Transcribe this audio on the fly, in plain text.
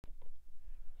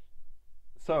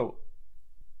So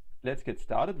let's get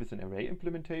started with an array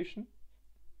implementation.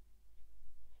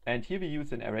 And here we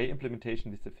use an array implementation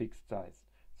with a fixed size.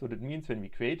 So that means when we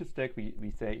create a stack,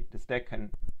 we say the stack can,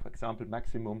 for example,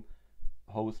 maximum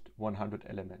host 100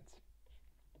 elements.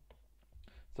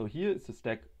 So here is the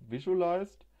stack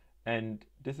visualized, and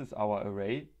this is our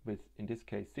array with, in this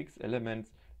case, 6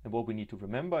 elements. And what we need to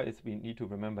remember is we need to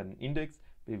remember an index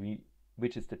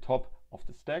which is the top of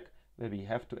the stack, where we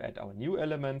have to add our new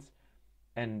elements.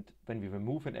 And when we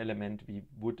remove an element, we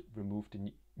would remove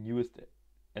the newest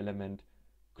element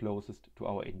closest to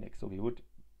our index. So we would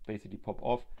basically pop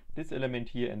off this element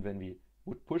here, and when we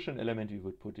would push an element, we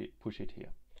would push it here.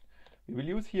 We will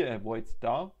use here a void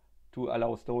star to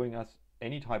allow storing us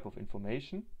any type of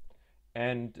information.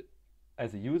 And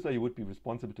as a user, you would be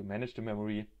responsible to manage the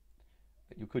memory.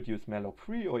 You could use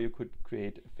malloc-free, or you could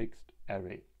create a fixed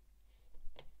array.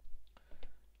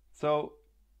 So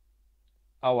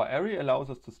our array allows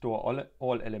us to store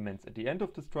all elements at the end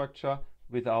of the structure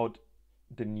without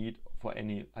the need for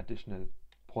any additional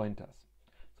pointers.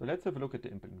 So let's have a look at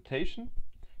the implementation.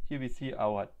 Here we see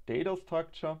our data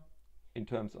structure in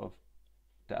terms of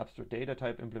the abstract data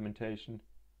type implementation,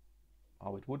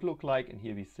 how it would look like. And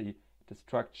here we see the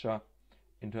structure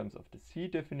in terms of the C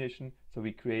definition. So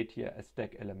we create here a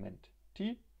stack element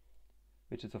T,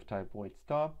 which is of type void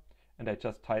star. And I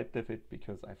just typed it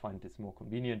because I find this more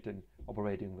convenient than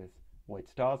operating with void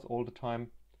stars all the time.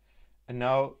 And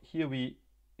now here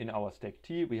in our stack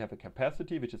T, we have a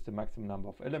capacity, which is the maximum number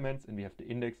of elements, and we have the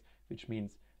index, which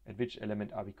means at which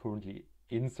element are we currently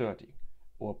inserting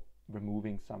or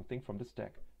removing something from the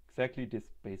stack. Exactly this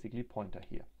basically pointer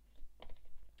here.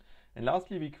 And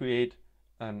lastly, we create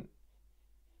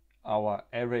our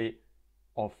array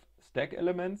of stack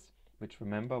elements, which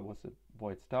remember was a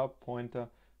void star pointer.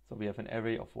 So we have an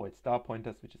array of void star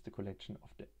pointers, which is the collection of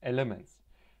the elements.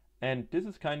 And this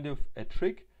is kind of a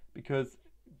trick, because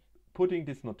putting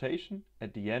this notation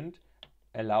at the end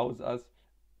allows us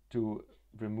to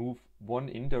remove one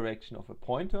indirection of a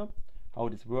pointer. How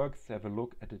this works, have a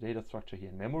look at the data structure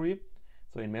here in memory.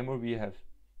 So in memory we have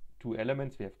two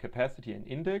elements. We have capacity and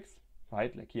index,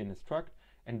 right, like here in the struct.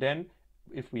 And then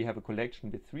if we have a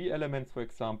collection with 3 elements, for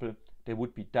example, they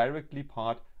would be directly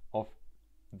part of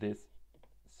this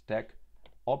stack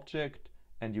object,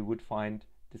 and you would find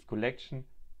this collection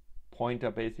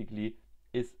pointer basically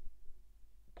is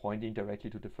pointing directly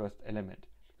to the first element,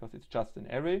 because it's just an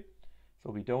array.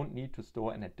 So we don't need to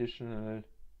store an additional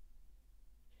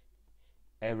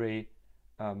array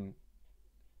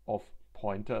of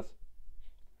pointers,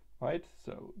 right?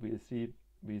 So we'll see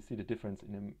the difference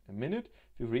in a minute.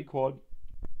 If you recall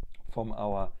from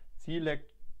our C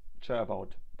lecture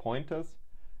about pointers,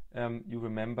 you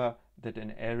remember that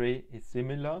an array is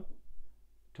similar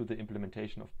to the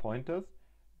implementation of pointers,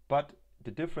 but the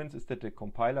difference is that the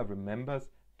compiler remembers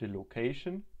the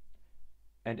location.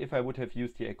 And if I would have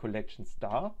used here a collection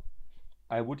star,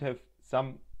 I would have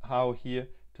somehow here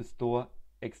to store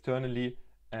externally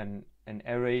an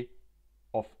array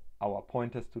of our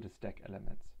pointers to the stack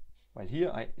elements, while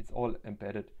here it's all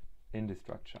embedded in the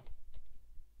structure.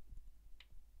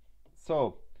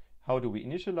 So how do we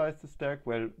initialize the stack?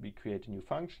 Well, we create a new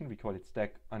function. We call it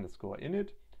stack_init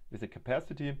with a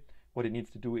capacity. What it needs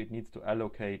to do, it needs to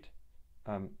allocate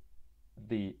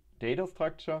the data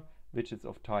structure, which is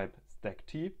of type stack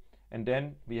T. And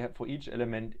then we have, for each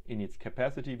element in its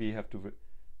capacity, we have to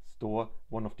store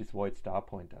one of these void star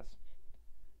pointers.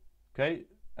 Okay,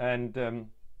 and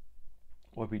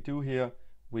what we do here,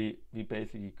 we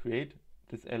basically create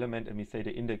this element, and we say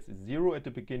the index is 0 at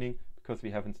the beginning because we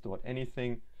haven't stored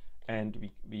anything, and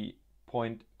we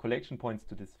point collection points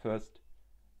to this first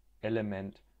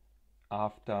element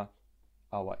after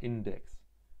our index.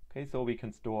 Okay, so we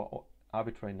can store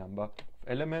arbitrary number of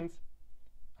elements,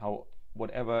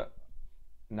 whatever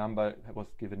number was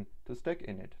given to stack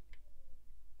init.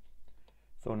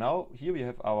 So now here we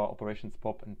have our operations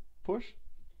pop and push,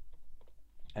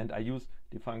 and I use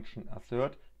the function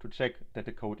assert to check that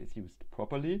the code is used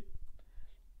properly.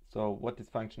 So what this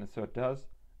function assert does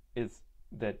is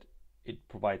that it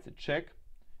provides a check,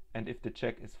 and if the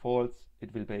check is false,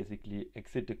 it will basically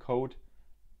exit the code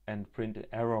and print an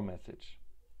error message.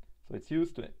 So it's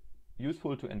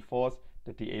useful to enforce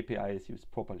that the API is used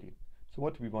properly. So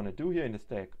what we want to do here in the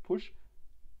stack push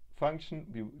function,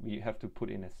 we have to put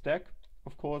in a stack,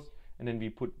 of course, and then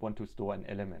we want to store an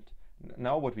element.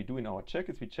 Now what we do in our check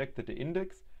is we check that the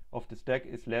index of the stack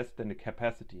is less than the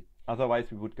capacity. Otherwise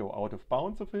we would go out of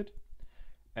bounds of it,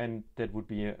 and that would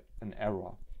be an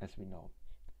error, as we know.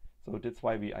 So that's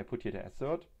why I put here the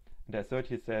assert. And the assert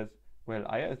here says, well,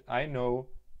 I know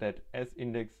that S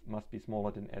index must be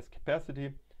smaller than S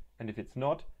capacity, and if it's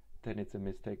not, then it's a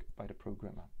mistake by the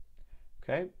programmer.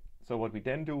 Okay, so what we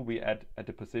then do, we add at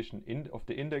the position of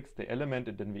the index the element,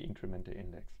 and then we increment the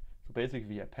index. So basically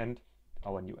we append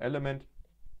our new element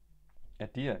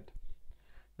at the end.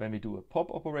 When we do a pop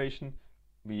operation,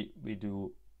 we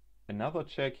do another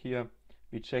check here.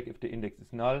 We check if the index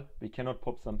is null. We cannot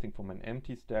pop something from an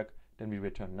empty stack, then we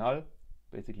return null.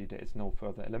 Basically there is no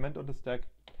further element on the stack.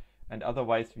 And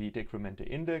otherwise we decrement the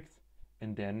index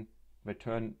and then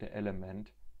return the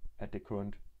element at the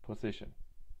current position.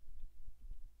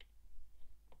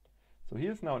 So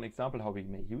here's now an example how we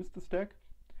may use the stack.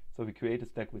 So we create a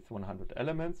stack with 100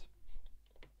 elements.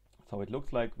 So it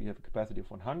looks like we have a capacity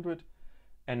of 100.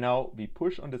 And now we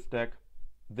push on the stack.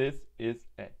 This is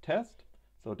a test.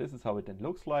 So this is how it then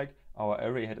looks like. Our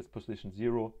array head is position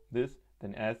 0. This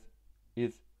then S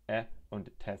is a on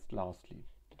the test lastly.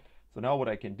 So now what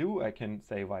I can do, I can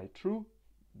say while true,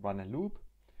 run a loop.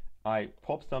 I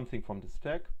pop something from the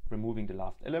stack, removing the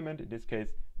last element. In this case,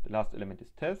 the last element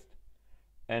is test.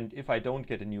 And if I don't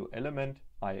get a new element,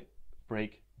 I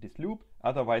break this loop.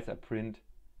 Otherwise, I print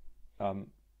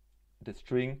the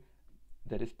string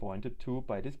that is pointed to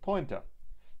by this pointer.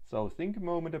 So think a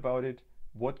moment about it,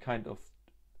 what kind of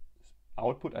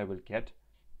output I will get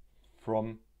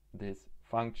from this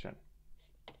function.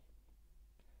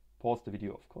 Pause the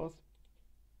video, of course.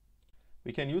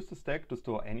 We can use the stack to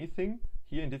store anything.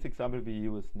 Here in this example, we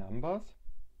use numbers.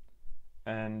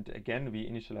 And again, we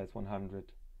initialize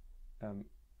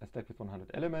a stack with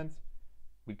 100 elements.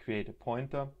 We create a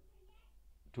pointer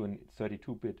to a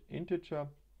 32-bit integer.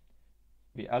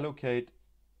 We allocate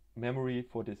memory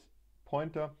for this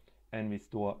pointer and we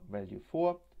store value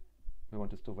 4. We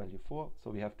want to store value 4, so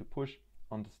we have to push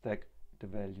on the stack the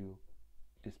value,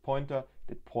 this pointer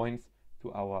that points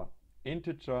to our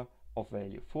integer of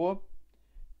value 4,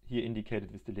 here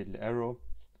indicated with the little arrow.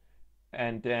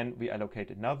 And then we allocate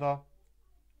another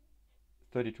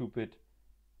 32-bit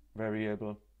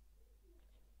variable,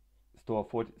 store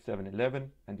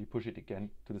 4711, and we push it again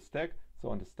to the stack. So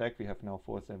on the stack we have now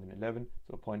 4711,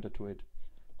 so a pointer to it.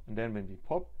 And then when we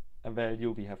pop a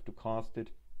value, we have to cast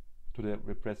it to the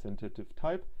representative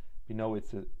type. We know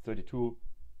it's a 32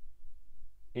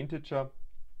 integer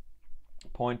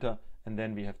pointer, and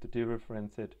then we have to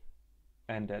dereference it,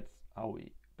 and that's how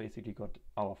we basically got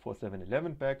our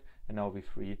 4711 back, and now we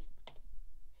free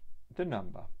the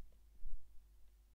number.